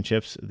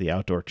championships, the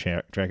outdoor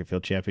track and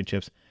field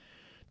championships.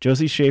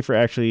 Josie Schaefer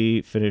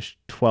actually finished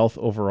 12th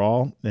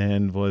overall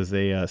and was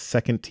a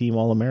second-team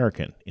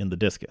All-American in the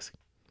discus.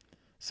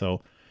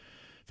 So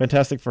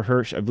fantastic for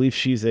her. I believe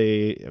she's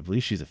a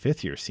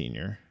fifth-year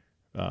senior.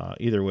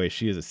 Either way,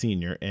 she is a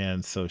senior,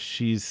 and so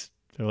she's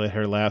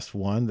her last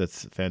one.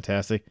 That's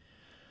fantastic.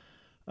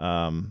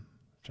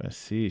 Trying to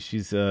see,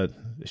 she's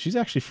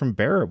actually from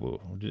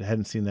Baraboo. I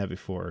hadn't seen that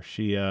before.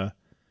 She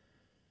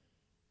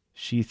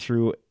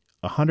threw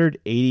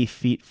 180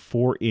 feet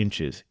 4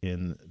 inches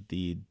in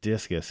the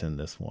discus in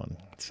this one.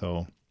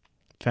 So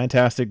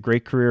fantastic,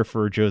 great career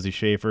for Josie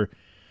Schaefer.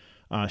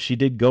 She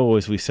did go,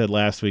 as we said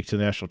last week, to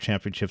the national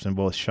championships in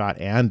both shot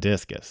and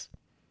discus.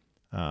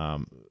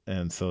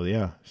 And so,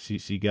 yeah,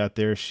 she got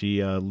there.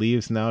 She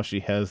leaves now. She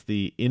has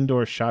the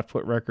indoor shot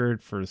put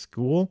record for the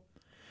school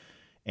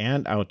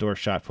and outdoor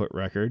shot put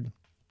record,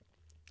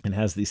 and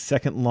has the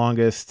second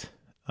longest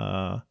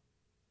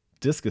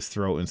discus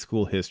throw in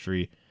school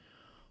history,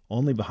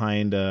 only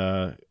behind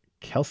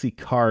Kelsey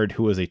Card,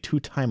 who was a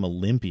 2-time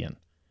Olympian.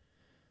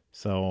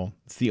 So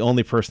it's the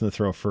only person to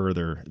throw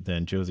further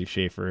than Josie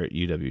Schaefer at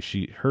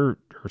UW. Her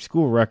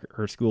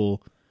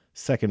school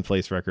second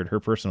place record, her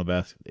personal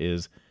best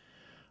is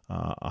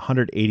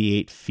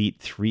 188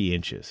 feet 3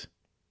 inches.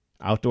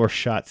 Outdoor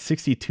shot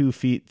 62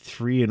 feet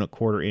 3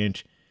 1/4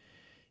 inch.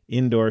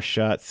 Indoor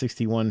shot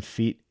 61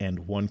 feet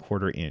and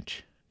 1/4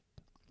 inch.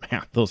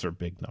 Man, those are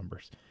big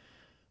numbers.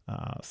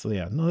 So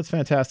yeah, no, it's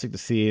fantastic to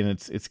see, and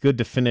it's good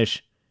to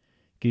finish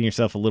getting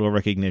yourself a little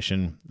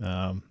recognition.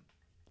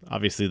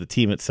 Obviously, the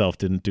team itself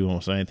didn't do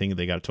almost anything.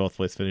 They got a 12th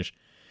place finish.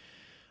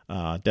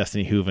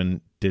 Destiny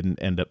Hooven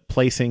didn't end up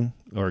placing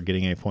or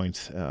getting any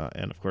points.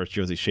 And, of course,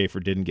 Josie Schaefer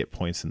didn't get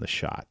points in the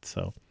shot.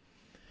 So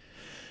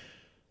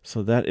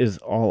that is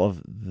all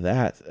of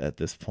that at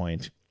this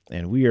point.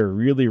 And we are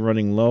really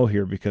running low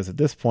here because at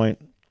this point,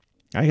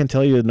 I can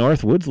tell you the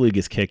Northwoods League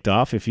is kicked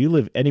off. If you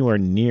live anywhere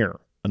near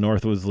a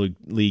Northwoods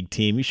League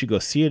team, you should go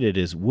see it. It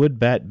is wood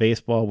bat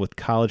baseball with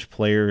college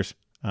players.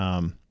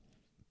 The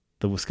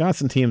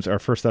Wisconsin teams are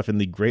first off in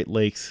the Great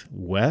Lakes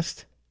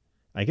West.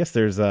 I guess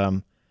there is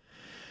the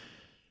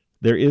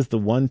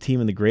one team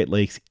in the Great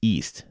Lakes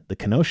East. The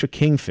Kenosha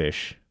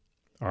Kingfish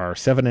are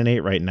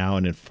 7-8 right now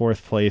and in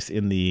fourth place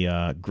in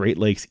the Great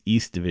Lakes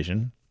East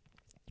division.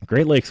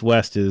 Great Lakes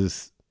West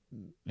is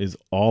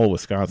all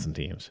Wisconsin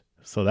teams.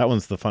 So that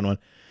one's the fun one.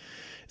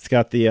 It's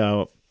got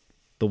the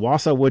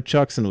Wausau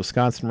Woodchucks and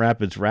Wisconsin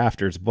Rapids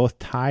Rafters both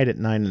tied at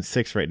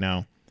 9-6 right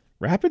now.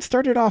 Rapids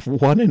started off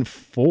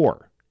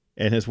 1-4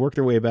 and has worked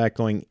their way back,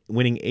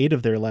 winning 8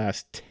 of their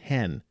last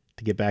 10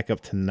 to get back up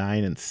to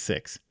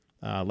 9-6.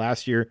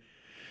 Last year,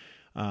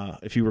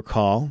 if you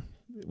recall,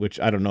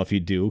 which I don't know if you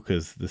do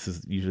because this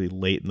is usually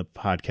late in the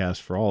podcast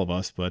for all of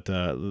us, but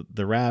the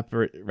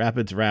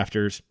Rapids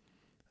Rafters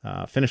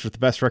finished with the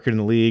best record in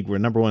the league. Were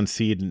number 1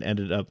 seed and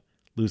ended up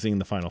losing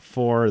the Final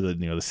Four, the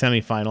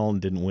semifinal,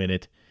 and didn't win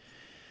it.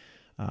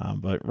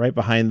 But right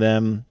behind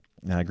them,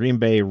 Green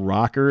Bay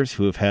Rockers,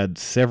 who have had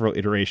several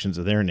iterations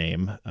of their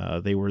name.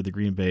 They were the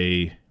Green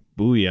Bay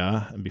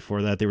Booyah, and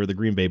before that they were the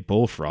Green Bay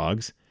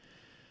Bullfrogs.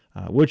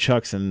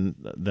 Woodchucks, and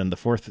then the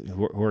fourth,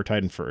 who are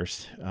tied in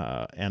first,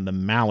 and the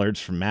Mallards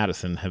from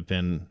Madison have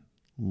been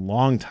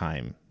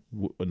long-time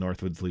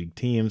Northwoods League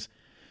teams.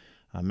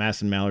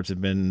 Madison Mallards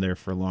have been there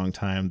for a long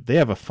time. They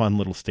have a fun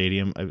little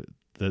stadium.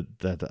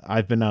 That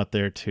I've been out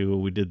there too.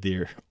 We did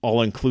the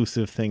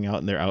all-inclusive thing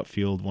out in their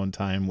outfield one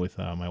time with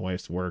my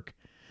wife's work.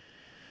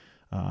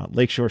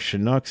 Lakeshore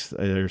Chinooks,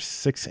 they're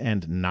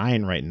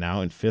 6-9 right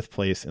now in 5th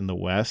place in the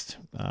West.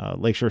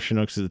 Lakeshore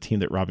Chinooks is the team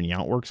that Robin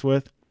Yount works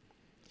with.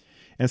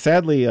 And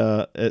sadly,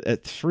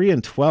 at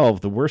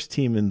 3-12, the worst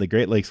team in the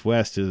Great Lakes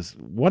West is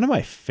one of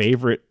my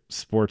favorite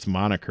sports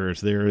monikers.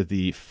 They're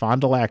the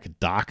Fond du Lac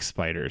Dock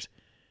Spiders.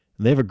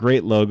 They have a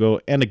great logo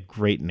and a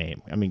great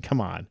name. I mean,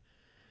 come on.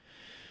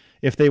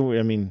 If they were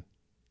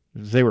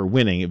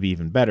winning, it'd be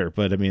even better.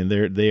 But I mean,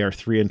 they are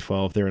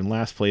 3-12. They're in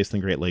last place in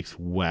the Great Lakes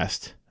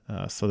West,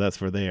 so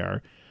that's where they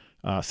are.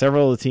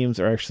 Several of the teams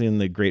are actually in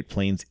the Great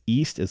Plains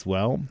East as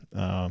well.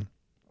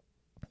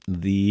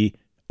 The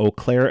Eau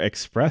Claire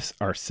Express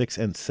are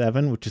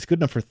 6-7, which is good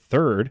enough for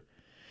third,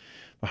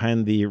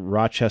 behind the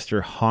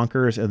Rochester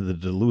Honkers and the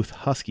Duluth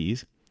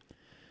Huskies.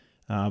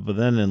 But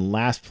then in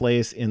last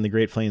place in the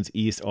Great Plains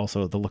East,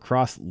 also the La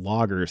Crosse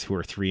Loggers, who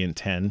are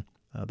 3-10.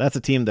 That's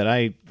a team that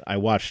I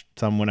watched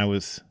some when I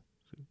was.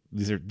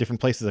 These are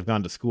different places I've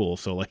gone to school.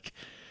 So like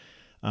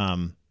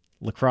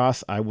La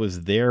Crosse, I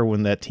was there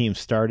when that team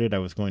started. I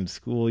was going to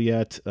school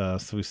yet, so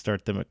we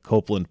start them at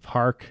Copeland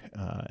Park,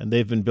 and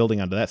they've been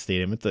building onto that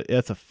stadium.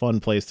 It's a fun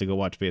place to go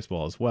watch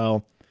baseball as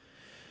well.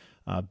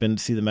 Been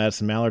to see the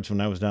Madison Mallards when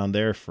I was down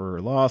there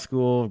for law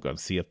school. Got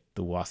to see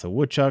the Wausau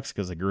Woodchucks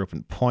because I grew up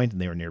in Point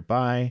and they were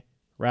nearby.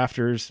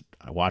 Rafters,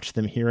 I watched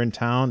them here in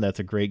town. That's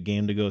a great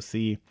game to go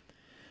see.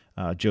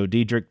 Joe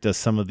Diedrich does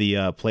some of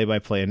the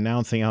play-by-play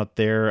announcing out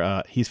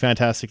there. He's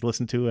fantastic to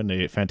listen to and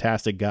a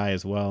fantastic guy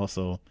as well.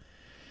 So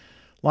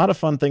a lot of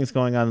fun things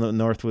going on in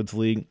the Northwoods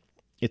League.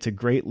 It's a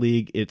great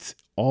league. It's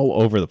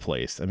all over the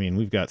place. I mean,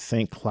 we've got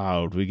St.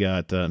 Cloud. We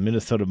got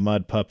Minnesota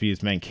Mud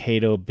Puppies,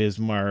 Mankato,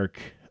 Bismarck,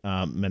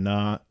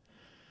 Minot,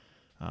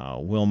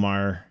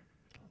 Wilmar,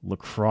 La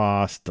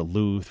Crosse,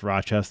 Duluth,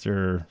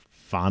 Rochester,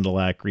 Fond du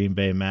Lac, Green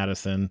Bay,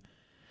 Madison,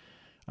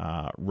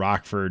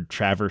 Rockford,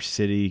 Traverse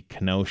City,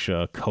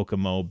 Kenosha,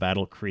 Kokomo,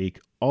 Battle Creek,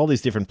 all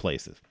these different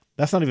places.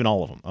 That's not even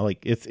all of them.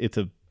 It's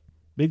a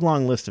big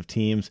long list of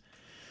teams.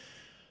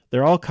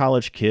 They're all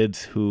college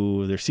kids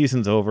who their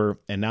season's over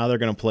and now they're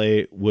going to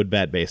play wood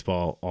bat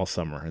baseball all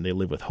summer, and they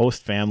live with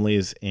host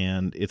families,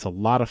 and it's a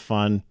lot of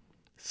fun.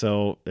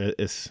 So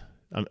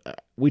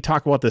we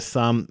talk about this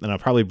some, and I'll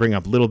probably bring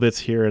up little bits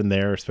here and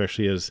there,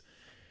 especially as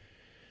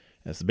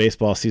the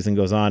baseball season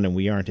goes on and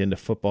we aren't into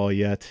football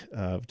yet,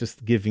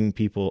 just giving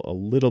people a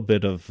little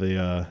bit of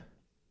a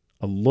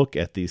look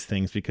at these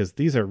things, because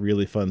these are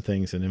really fun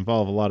things and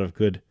involve a lot of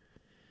good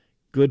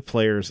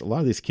players. A lot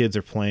of these kids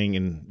are playing,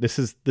 and this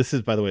is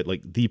by the way,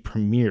 like the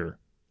premier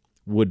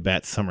wood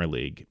bat summer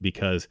league,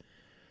 because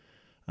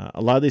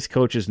a lot of these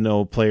coaches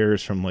know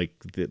players from like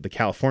the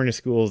California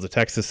schools, the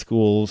Texas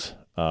schools,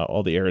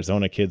 all the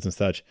Arizona kids and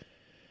such,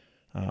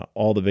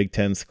 all the Big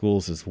Ten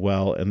schools as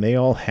well. And they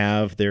all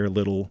have their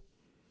little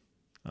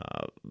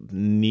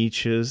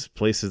niches,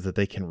 places that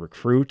they can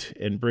recruit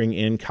and bring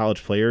in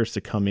college players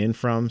to come in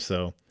from.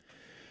 So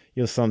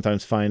you'll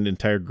sometimes find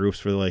entire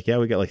groups where they're like, yeah,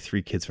 we got like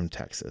 3 kids from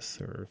Texas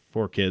or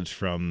 4 kids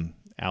from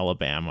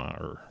Alabama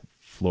or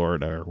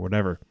Florida or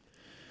whatever.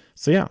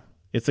 So yeah,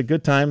 it's a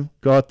good time.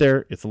 Go out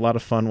there. It's a lot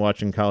of fun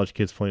watching college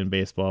kids playing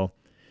baseball.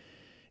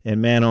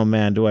 And man, oh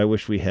man, do I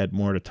wish we had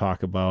more to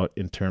talk about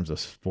in terms of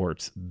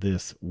sports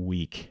this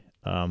week.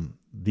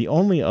 The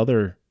only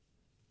other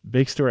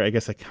big story I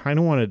guess I kind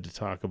of wanted to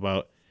talk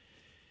about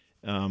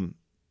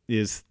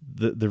is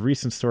the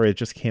recent story that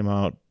just came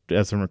out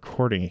as I'm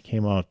recording. It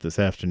came out this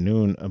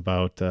afternoon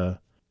about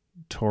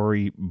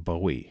Tori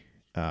Bowie.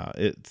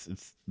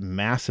 It's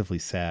massively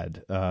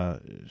sad. I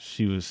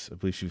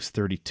believe she was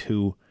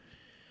 32.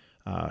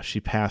 She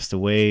passed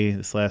away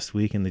this last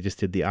week, and they just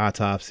did the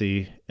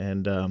autopsy.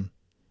 And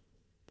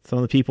some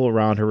of the people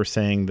around her were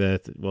saying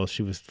that, well,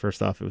 she was,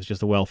 first off, it was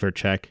just a welfare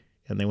check,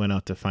 and they went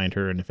out to find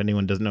her. And if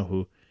anyone doesn't know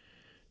who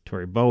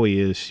Tori Bowie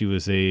is, she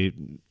was a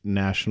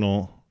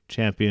national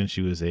champion.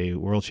 She was a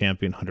world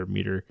champion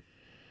 100-meter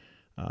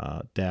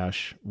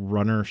dash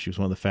runner. She was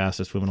one of the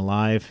fastest women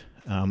alive.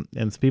 And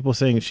some people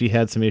saying she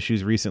had some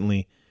issues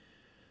recently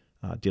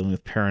dealing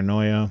with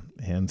paranoia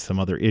and some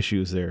other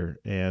issues there.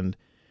 And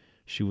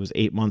she was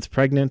 8 months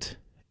pregnant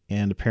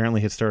and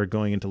apparently had started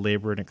going into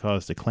labor, and it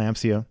caused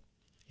eclampsia.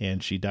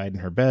 And she died in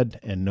her bed,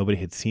 and nobody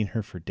had seen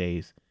her for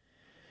days.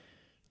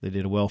 They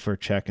did a welfare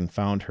check and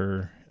found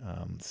her.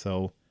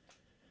 So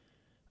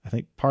I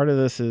think part of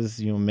this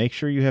is, make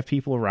sure you have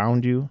people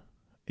around you.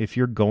 If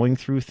you're going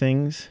through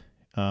things,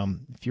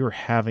 if you're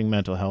having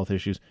mental health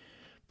issues,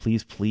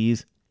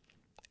 please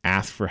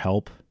ask for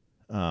help.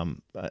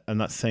 I'm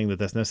not saying that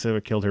that's necessarily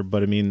what killed her,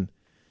 but I mean,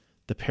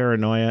 the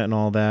paranoia and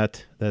all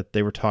that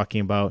they were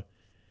talking about.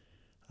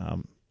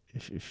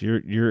 If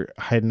you're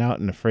hiding out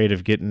and afraid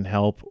of getting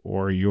help,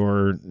 or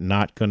you're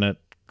not going to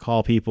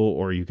call people,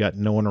 or you got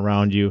no one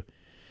around you,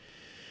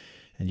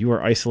 and you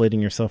are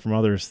isolating yourself from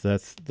others,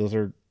 those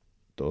are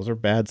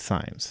bad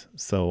signs.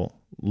 So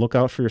look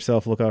out for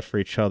yourself, look out for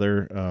each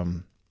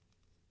other.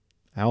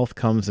 Health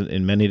comes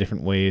in many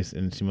different ways,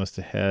 and she must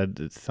have had,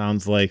 it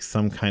sounds like,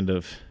 some kind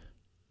of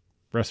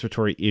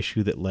respiratory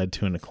issue that led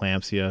to an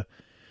eclampsia,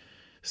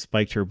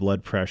 spiked her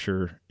blood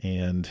pressure,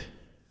 and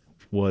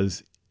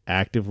was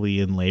actively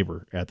in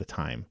labor at the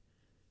time.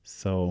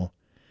 So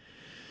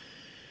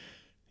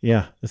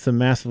yeah, it's a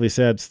massively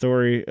sad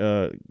story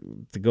to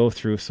go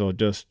through. So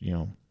just,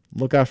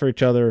 look out for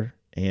each other.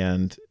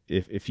 And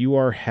if you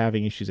are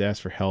having issues,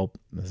 ask for help.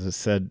 As I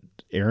said,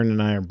 Aaron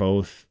and I are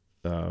both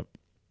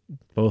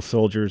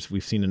soldiers.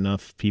 We've seen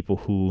enough people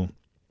who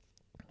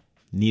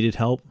needed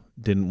help,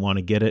 didn't want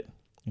to get it.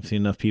 We've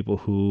seen enough people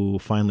who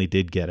finally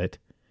did get it.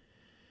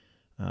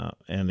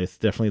 And it's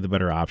definitely the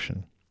better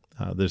option.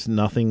 There's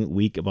nothing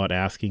weak about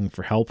asking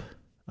for help.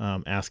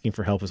 Asking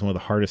for help is one of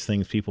the hardest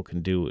things people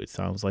can do. It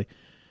sounds like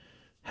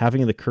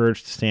having the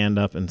courage to stand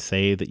up and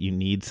say that you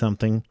need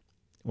something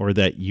or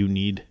that you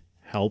need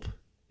help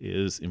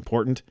is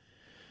important.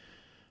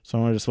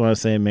 So I just want to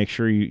say, make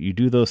sure you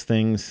do those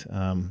things.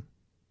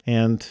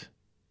 And,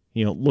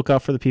 look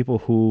out for the people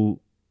who,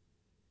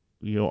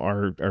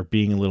 are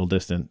being a little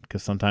distant,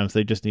 because sometimes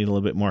they just need a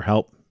little bit more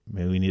help.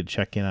 Maybe we need to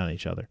check in on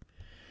each other.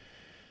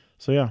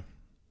 So yeah,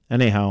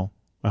 anyhow,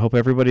 I hope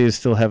everybody is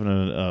still having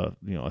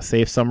a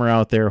safe summer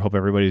out there. Hope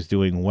everybody's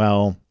doing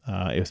well.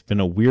 It's been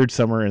a weird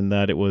summer in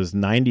that it was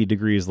 90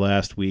 degrees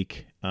last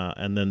week.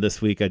 And then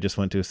this week I just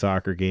went to a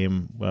soccer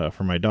game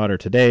for my daughter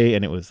today,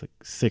 and it was like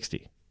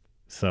 60.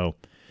 So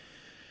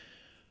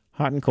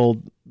hot and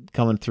cold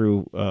coming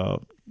through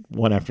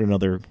one after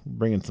another,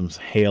 bringing some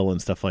hail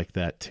and stuff like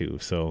that too.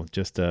 So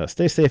just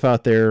stay safe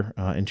out there.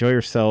 Enjoy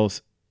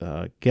yourselves.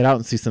 Get out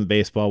and see some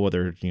baseball,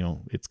 whether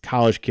it's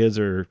college kids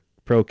or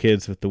pro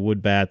kids with the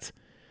wood bats.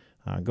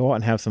 Go out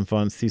and have some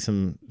fun, see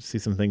some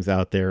things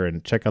out there,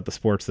 and check out the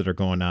sports that are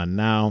going on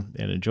now,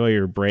 and enjoy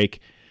your break.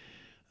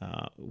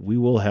 We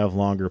will have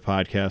longer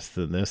podcasts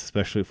than this,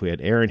 especially if we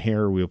had Aaron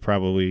here. We'll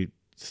probably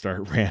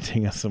start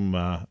ranting some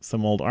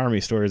old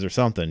Army stories or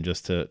something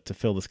just to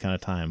fill this kind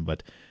of time.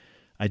 But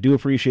I do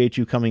appreciate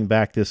you coming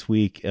back this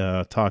week,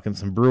 talking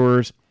some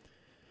Brewers,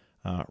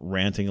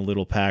 ranting a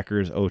little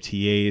Packers,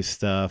 OTA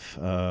stuff,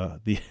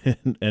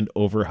 and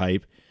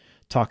overhype.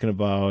 Talking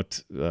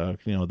about,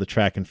 the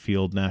track and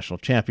field national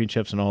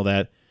championships and all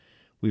that.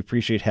 We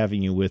appreciate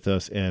having you with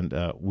us, and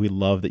we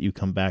love that you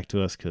come back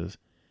to us, because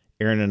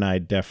Aaron and I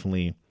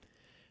definitely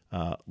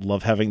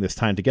love having this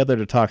time together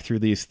to talk through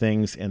these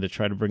things and to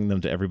try to bring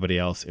them to everybody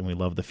else, and we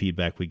love the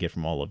feedback we get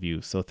from all of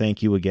you. So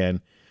thank you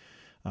again.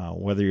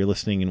 Whether you're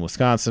listening in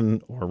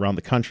Wisconsin or around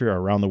the country or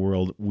around the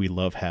world, we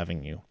love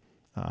having you.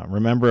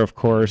 Remember, of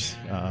course,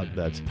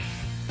 that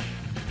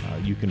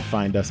you can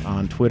find us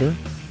on Twitter,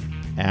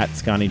 at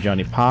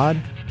SconnyJohnnyPod,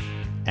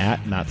 at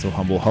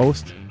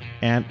NotSoHumbleHost,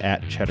 and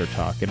at Cheddar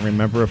Talk. And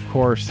remember, of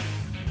course,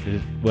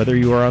 whether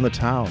you are on the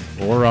town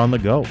or on the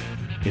go,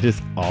 it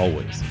is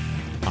always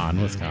on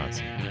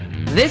Wisconsin.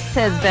 This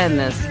has been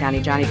the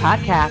Scotty Johnny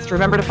Podcast.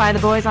 Remember to find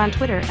the boys on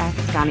Twitter at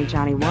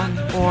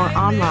SconnyJohnny1 or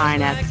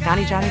online at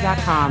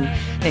SconnyJohnny.com.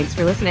 Thanks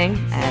for listening,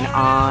 and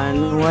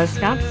on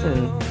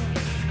Wisconsin.